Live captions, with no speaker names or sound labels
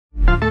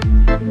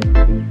All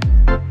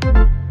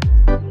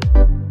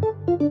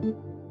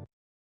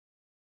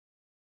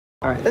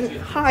right, then.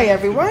 Hi,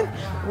 everyone.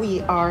 We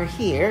are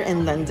here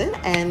in London,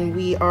 and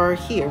we are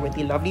here with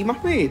the lovely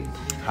Mahmood.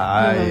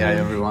 Hi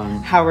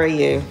everyone. How are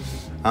you?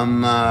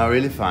 I'm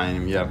really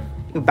fine. Yeah.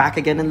 You're back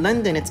again in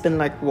London. It's been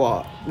like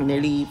what,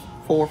 nearly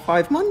 4 or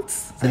 5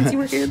 months since you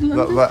were here in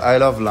London. But I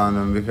love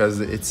London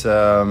because it's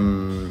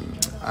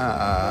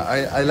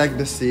I like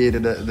the city,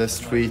 the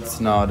streets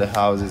now, the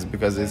houses,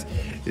 because it's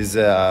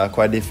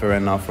quite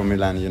different now from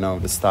Milan. You know,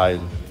 the style.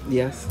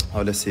 Yes.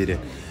 Of the city.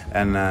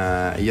 And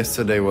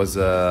yesterday was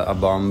a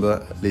bomb,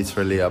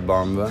 literally a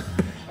bomb,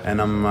 and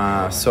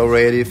I'm so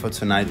ready for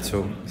tonight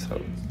too.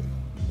 So.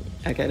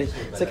 Okay.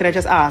 So can I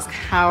just ask,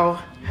 how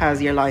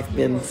has your life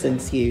been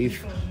since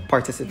you've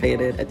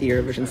participated at the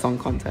Eurovision Song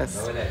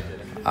Contest?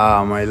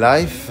 My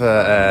life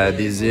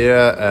this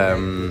year,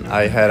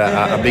 I had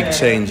a big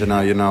change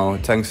now, you know,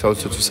 thanks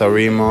also to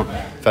Sanremo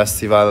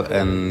Festival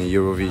and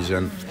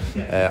Eurovision.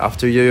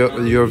 After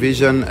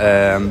Eurovision,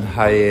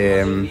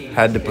 I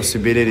had the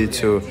possibility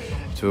to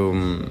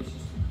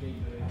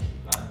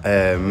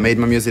made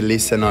my music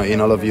listen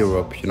in all of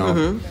Europe, you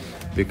know,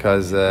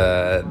 because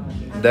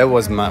that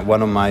was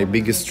one of my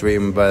biggest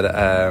dreams, but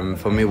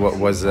for me what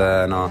was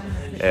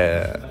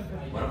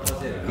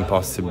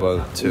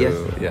impossible to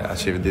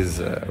achieve these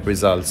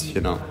results,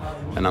 you know,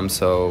 and I'm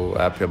so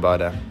happy about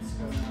that.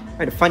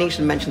 Right, funny you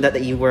should mention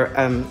that you were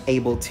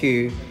able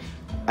to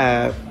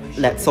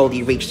let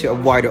Soldi reach to a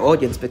wider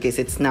audience, because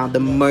it's now the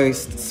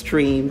most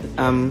streamed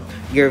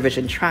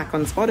Eurovision track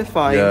on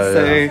Spotify.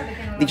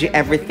 Did you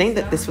ever think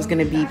that this was going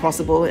to be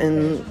possible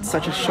in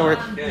such a short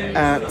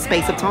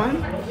space of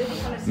time?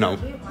 No.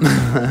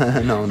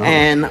 No.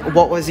 And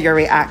what was your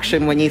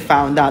reaction when you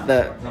found out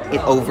that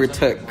it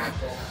overtook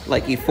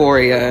like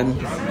Euphoria?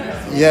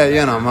 Yeah,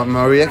 you know,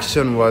 my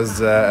reaction was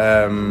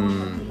the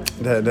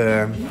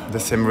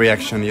same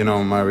reaction. You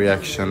know, my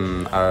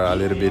reaction are a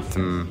little bit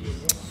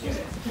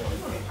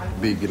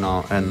big, you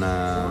know, and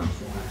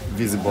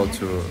visible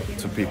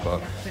to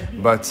people.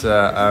 But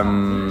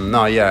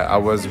no, yeah, I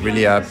was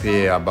really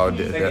happy about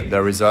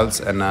the results,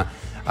 and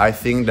I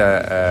think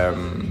that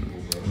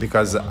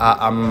because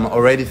I'm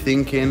already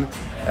thinking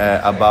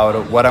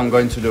about what I'm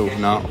going to do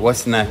now,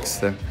 what's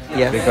next.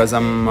 Yes. Because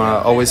I'm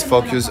always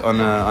focused on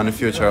the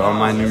future, on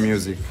my new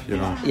music, you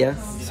know. Yes.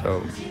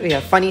 So. Yeah,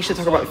 funny you should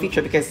talk about the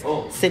future, because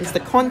since the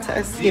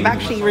contest, you've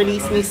actually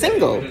released a new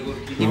single.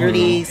 You've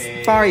released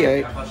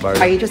Barrio.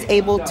 Are you just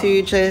able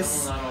to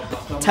just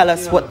tell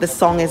us what the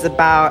song is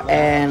about,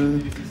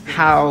 and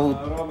how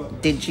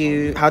did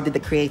the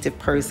creative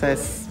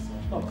process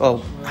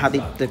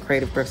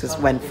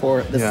went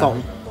for the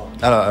song?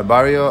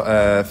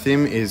 Barrio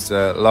theme is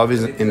love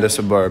is in the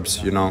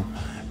suburbs, you know,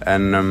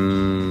 and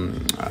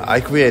I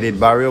created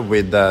Barrio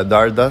with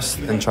Dardust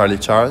and Charlie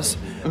Charles.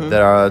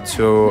 There are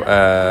two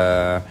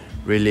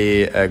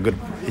really good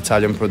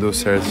Italian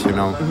producers, you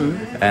know,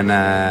 and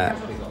I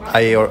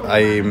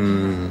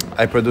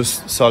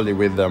produced solely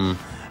with them,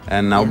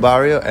 and now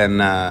Barrio,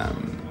 and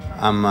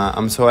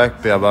I'm so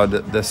happy about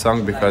the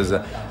song, because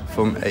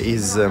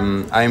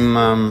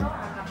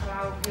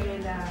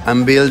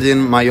I'm building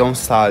my own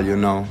style, you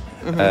know.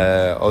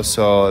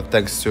 Also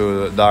thanks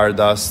to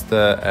Dardust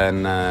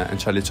and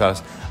Charlie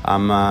Charles,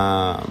 I'm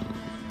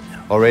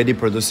already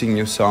producing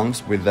new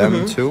songs with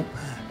them too,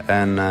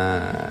 and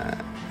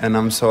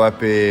I'm so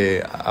happy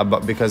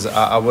about, because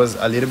I was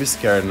a little bit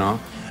scared now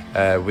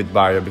with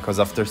Barrio, because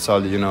after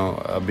Sol, you know,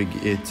 a big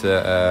hit.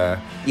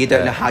 You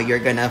don't know how you're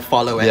gonna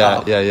follow it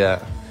up. Yeah.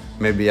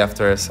 Maybe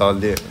after Sol,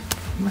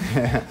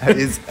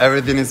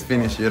 everything is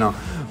finished, you know.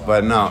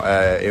 But no,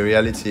 in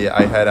reality,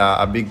 I had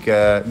a big,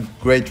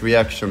 great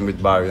reaction with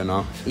Barrio, you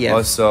know. Yes.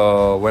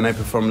 Also, when I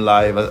perform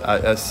live,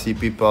 I see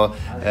people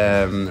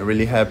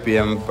really happy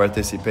and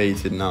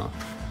participated now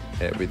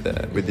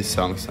with these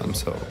songs. I'm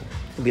so.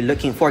 I'll be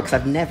looking forward, because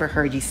I've never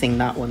heard you sing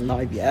that one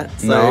live yet.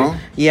 So, no?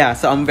 Yeah,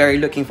 so I'm very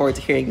looking forward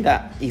to hearing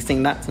that you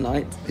sing that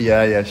tonight.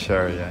 Yeah,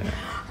 sure, yeah.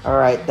 All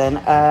right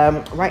then.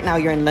 Right now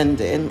you're in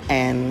London,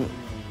 and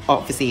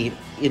obviously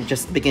you're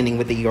just beginning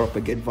with the Europa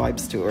Good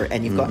Vibes Tour,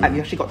 and you've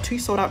actually got 2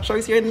 sold-out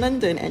shows here in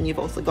London, and you've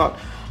also got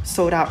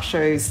sold-out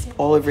shows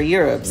all over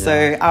Europe. Yeah.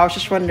 So I was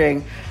just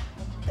wondering,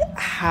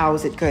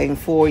 how's it going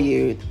for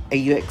you? Are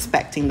you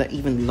expecting that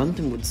even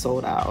London would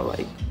sold out?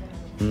 Like,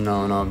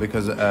 no,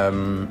 because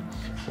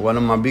one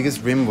of my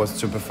biggest dreams was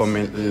to perform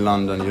in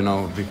London, you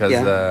know, because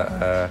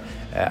a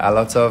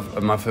lot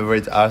of my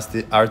favorite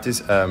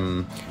artists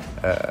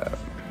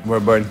were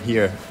born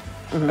here.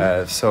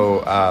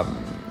 So I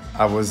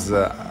was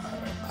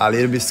a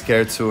little bit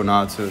scared too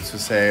now to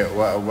say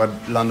what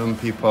London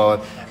people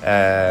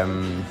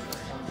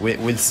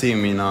will see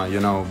me now, you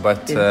know.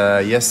 But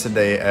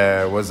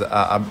yesterday was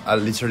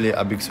literally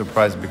a big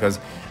surprise, because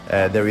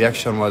the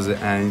reaction was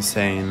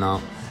insane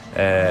now.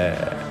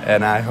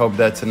 And I hope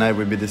that tonight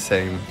will be the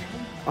same.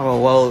 Oh,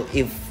 well,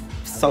 you've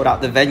sold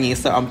out the venue,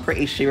 so I'm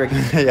pretty sure.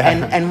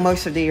 And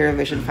most of the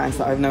Eurovision fans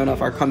that I've known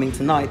of are coming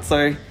tonight,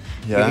 so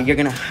you're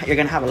gonna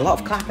have a lot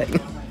of clapping.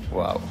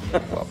 Wow.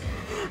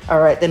 All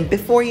right, then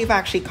before you've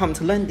actually come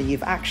to London,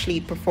 you've actually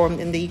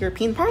performed in the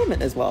European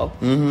Parliament as well.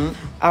 Mm-hmm.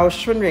 I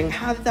was wondering,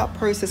 how did that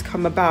process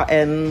come about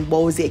and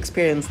what was the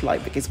experience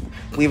like? Because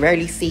we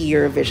rarely see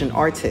Eurovision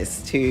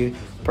artists to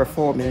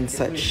perform in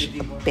such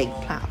a big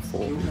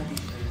platform.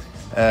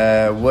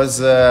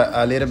 Was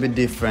a little bit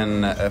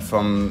different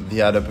from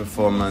the other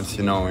performance,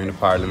 you know, in the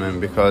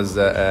Parliament because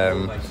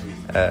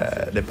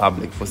the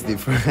public was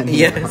different.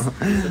 Yes.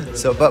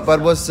 So, but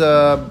was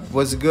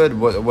good.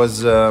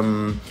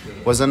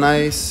 Was a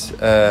nice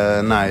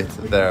night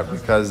there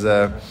because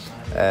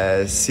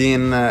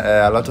seeing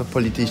a lot of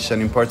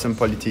important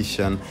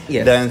politicians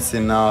yes.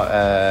 dancing now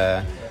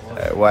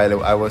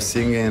while I was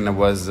singing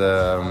was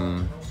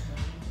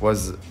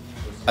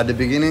at the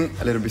beginning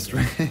a little bit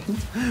strange,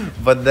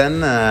 but then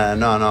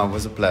no, it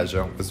was a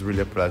pleasure. It was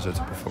really a pleasure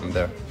to perform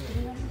there.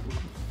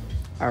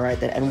 All right,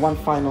 then. And one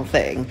final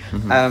thing.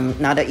 Mm-hmm.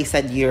 Now that you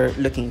said you're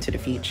looking to the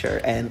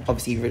future, and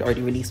obviously you've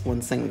already released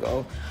one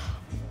single,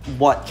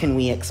 what can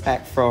we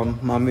expect from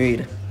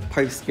Mahmood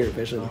post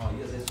Eurovision?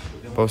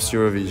 Post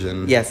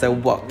Eurovision. Yeah. So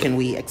what can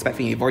we expect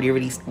from you? You've already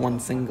released one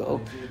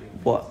single.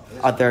 What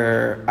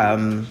other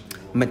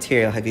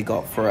material have you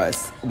got for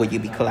us? Would you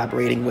be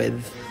collaborating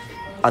with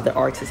other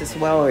artists as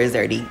well, or is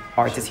there any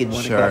artists you'd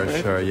want to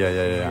collaborate? Sure.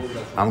 Yeah.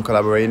 I'm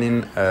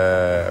collaborating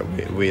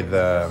with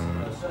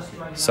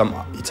some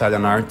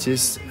Italian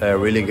artists,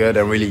 really good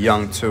and really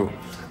young too.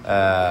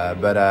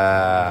 But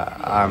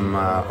I'm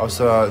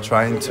also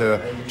trying to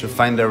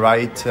find the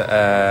right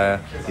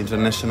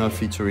international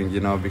featuring,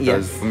 you know,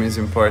 because yes. for me it's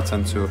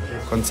important to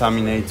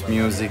contaminate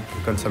music,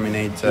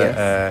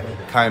 yes.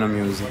 Kind of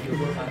music.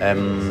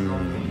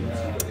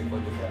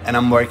 And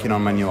I'm working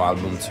on my new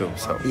album too.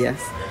 So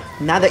yes.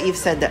 Now that you've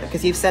said that,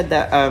 because you've said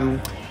that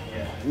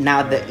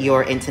now that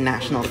your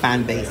international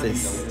fan base is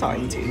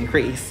starting to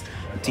increase,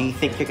 do you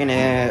think you're going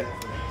to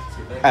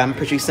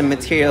produce some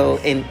material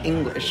in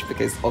English?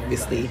 Because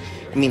obviously,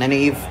 I mean, I know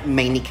you've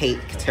mainly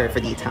catered for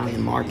the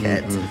Italian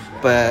market,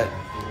 mm-hmm. but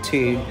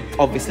to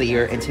obviously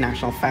your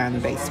international fan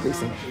base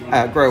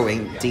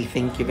growing, do you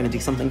think you're going to do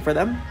something for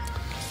them?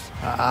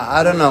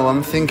 I don't know.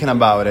 I'm thinking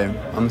about it.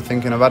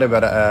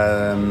 But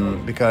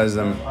because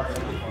the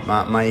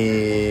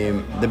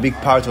big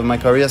part of my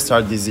career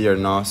started this year,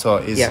 no? So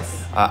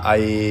yes.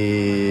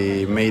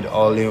 I made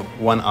only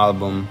one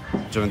album.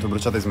 Gioventù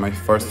Bruciata is my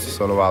first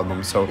solo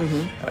album. So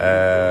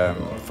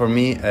mm-hmm. For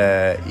me,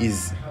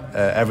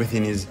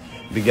 everything is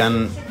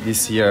began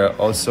this year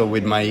also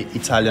with my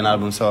Italian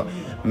album. So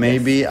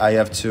maybe yes. I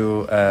have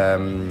to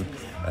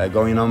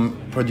going on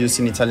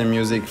producing Italian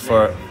music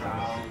for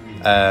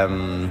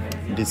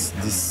this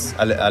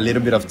a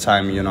little bit of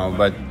time, you know.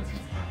 But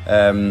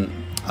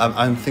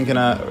I'm thinking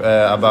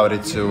about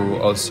it to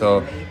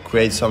also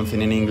create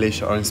something in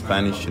English or in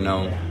Spanish, you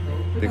know,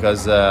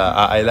 because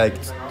I like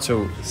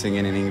to sing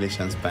in English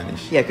and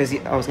Spanish. Yeah, because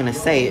I was going to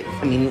say,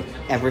 I mean,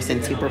 ever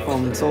since you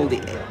performed in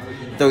Soldi,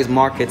 those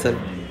markets have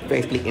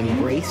basically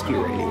embraced you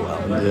really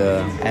well.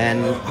 Yeah.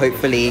 And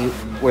hopefully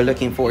we're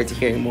looking forward to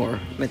hearing more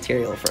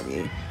material from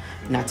you.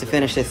 Now, to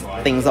finish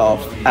things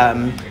off,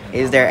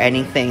 is there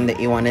anything that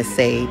you want to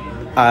say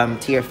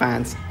to your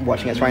fans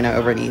watching us right now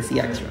over the EC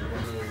Extra?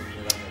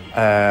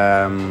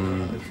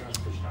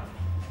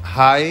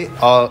 Hi,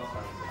 all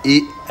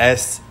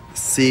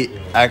ESC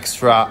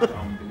Extra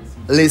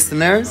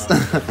listeners.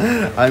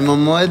 I'm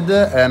Mahmood,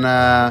 and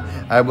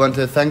I want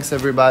to thank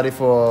everybody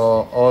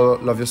for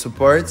all of your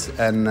support,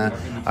 and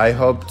I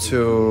hope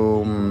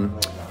to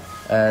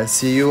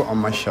see you on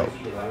my show.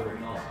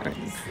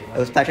 It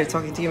was a pleasure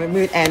talking to you,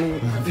 Mahmood,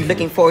 and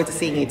looking forward to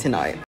seeing you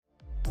tonight.